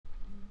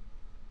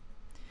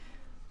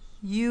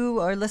You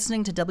are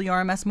listening to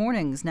WRMS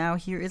Mornings. Now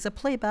here is a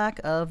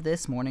playback of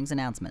this morning's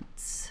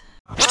announcements.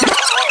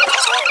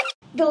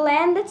 The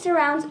land that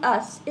surrounds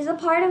us is a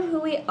part of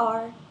who we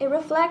are. It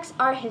reflects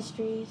our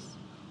histories.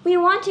 We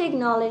want to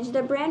acknowledge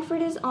that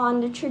Brantford is on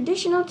the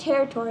traditional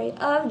territory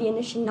of the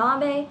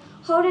Anishinaabe,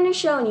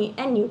 Haudenosaunee,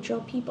 and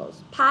Neutral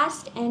peoples,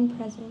 past and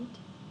present.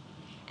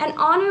 And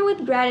honor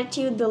with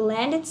gratitude the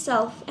land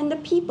itself and the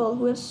people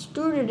who have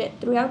stewarded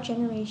it throughout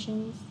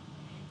generations.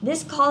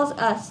 This calls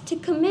us to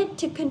commit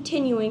to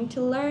continuing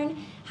to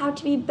learn how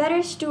to be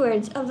better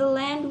stewards of the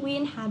land we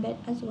inhabit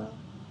as well.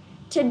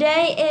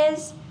 Today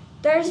is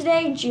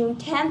Thursday, June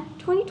 10th,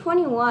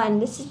 2021.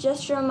 This is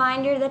just a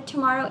reminder that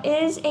tomorrow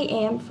is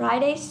AM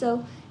Friday,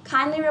 so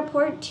kindly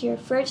report to your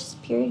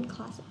first period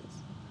classes.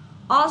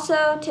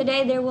 Also,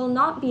 today there will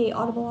not be an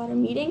Audible Water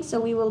meeting,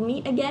 so we will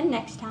meet again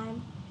next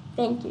time.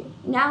 Thank you.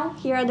 Now,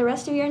 here are the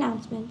rest of your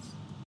announcements.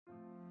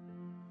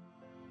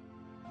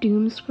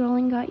 Doom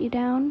scrolling got you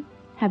down?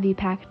 Have you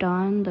packed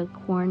on the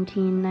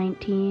Quarantine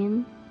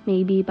 19?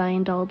 Maybe by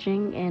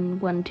indulging in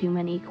one too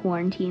many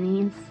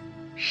quarantinis?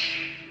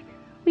 Shh,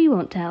 we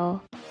won't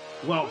tell.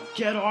 Well,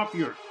 get off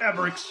your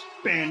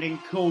ever-expanding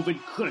COVID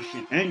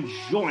cushion and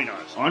join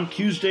us on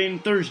Tuesday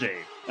and Thursday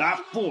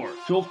at 4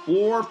 till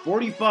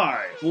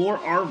 4:45 for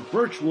our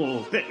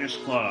virtual fitness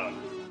club.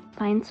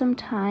 Find some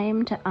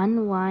time to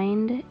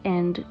unwind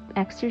and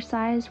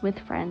exercise with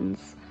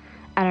friends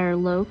at our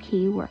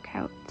low-key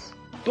workouts.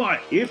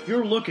 But if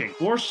you're looking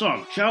for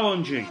some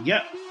challenging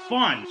yet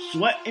fun,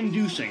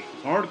 sweat-inducing,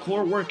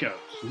 hardcore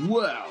workouts,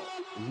 well,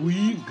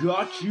 we've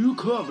got you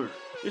covered.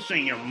 This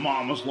ain't your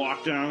mama's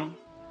lockdown.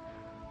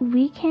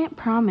 We can't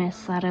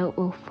promise that it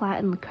will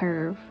flatten the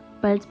curve,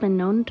 but it's been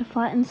known to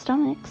flatten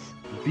stomachs.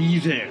 Be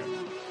there,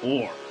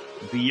 or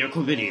be a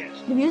covidiot.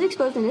 The views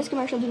exposed in this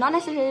commercial do not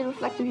necessarily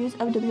reflect the views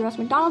of WRS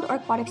McDonald or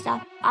aquatic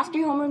staff. Ask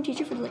your homeroom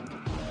teacher for the link.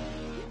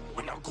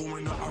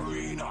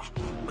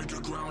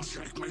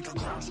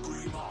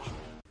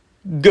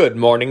 Good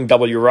morning,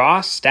 W.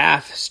 Ross,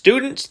 staff,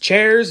 students,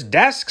 chairs,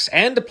 desks,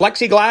 and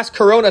plexiglass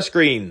corona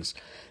screens.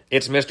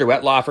 It's Mr.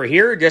 Wettlaufer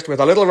here, just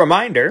with a little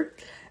reminder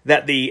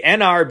that the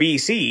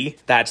NRBC,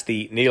 that's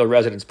the Neil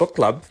Residence Book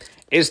Club,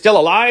 is still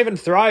alive and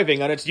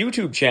thriving on its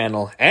YouTube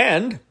channel.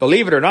 And,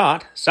 believe it or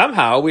not,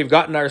 somehow we've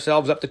gotten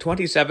ourselves up to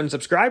 27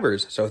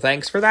 subscribers, so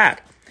thanks for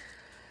that.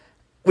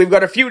 We've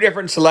got a few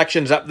different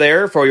selections up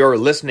there for your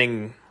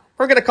listening,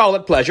 we're going to call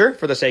it pleasure,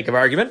 for the sake of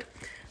argument.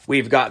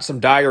 We've got some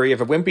Diary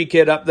of a Wimpy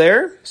Kid up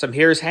there, some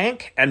Here's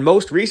Hank, and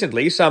most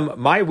recently, some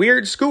My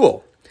Weird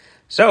School.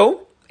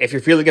 So, if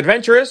you're feeling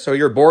adventurous, or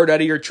you're bored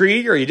out of your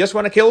tree, or you just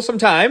want to kill some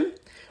time,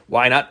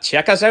 why not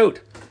check us out?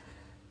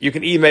 You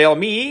can email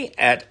me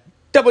at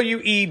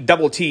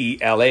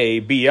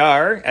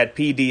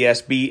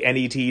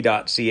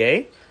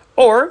wetlabr@pdsbnet.ca,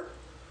 or,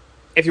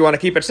 if you want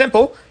to keep it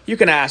simple, you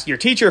can ask your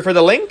teacher for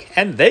the link,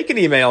 and they can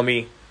email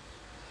me.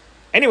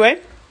 Anyway,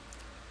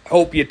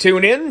 hope you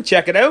tune in,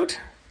 check it out,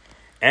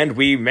 and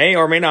we may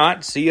or may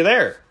not see you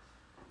there.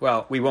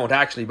 Well, we won't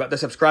actually, but the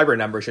subscriber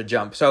number should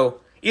jump. So,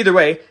 either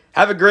way,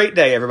 have a great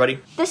day, everybody.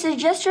 This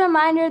is just a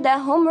reminder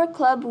that Homework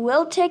Club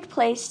will take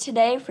place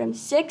today from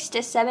 6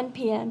 to 7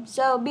 p.m.,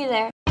 so be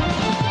there.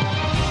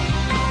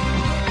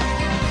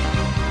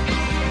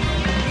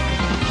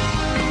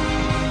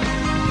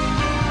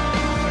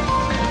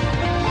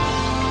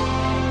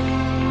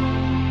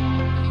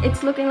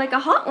 It's looking like a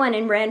hot one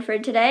in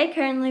Brantford today.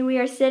 Currently we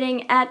are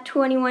sitting at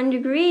 21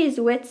 degrees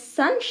with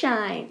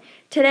sunshine.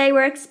 Today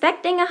we're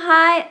expecting a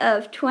high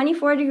of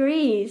 24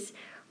 degrees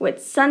with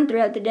sun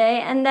throughout the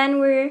day, and then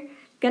we're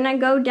gonna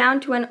go down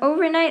to an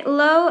overnight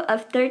low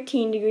of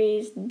 13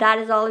 degrees. That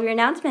is all of your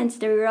announcements,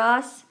 W.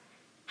 Ross.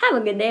 Have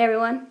a good day,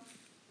 everyone.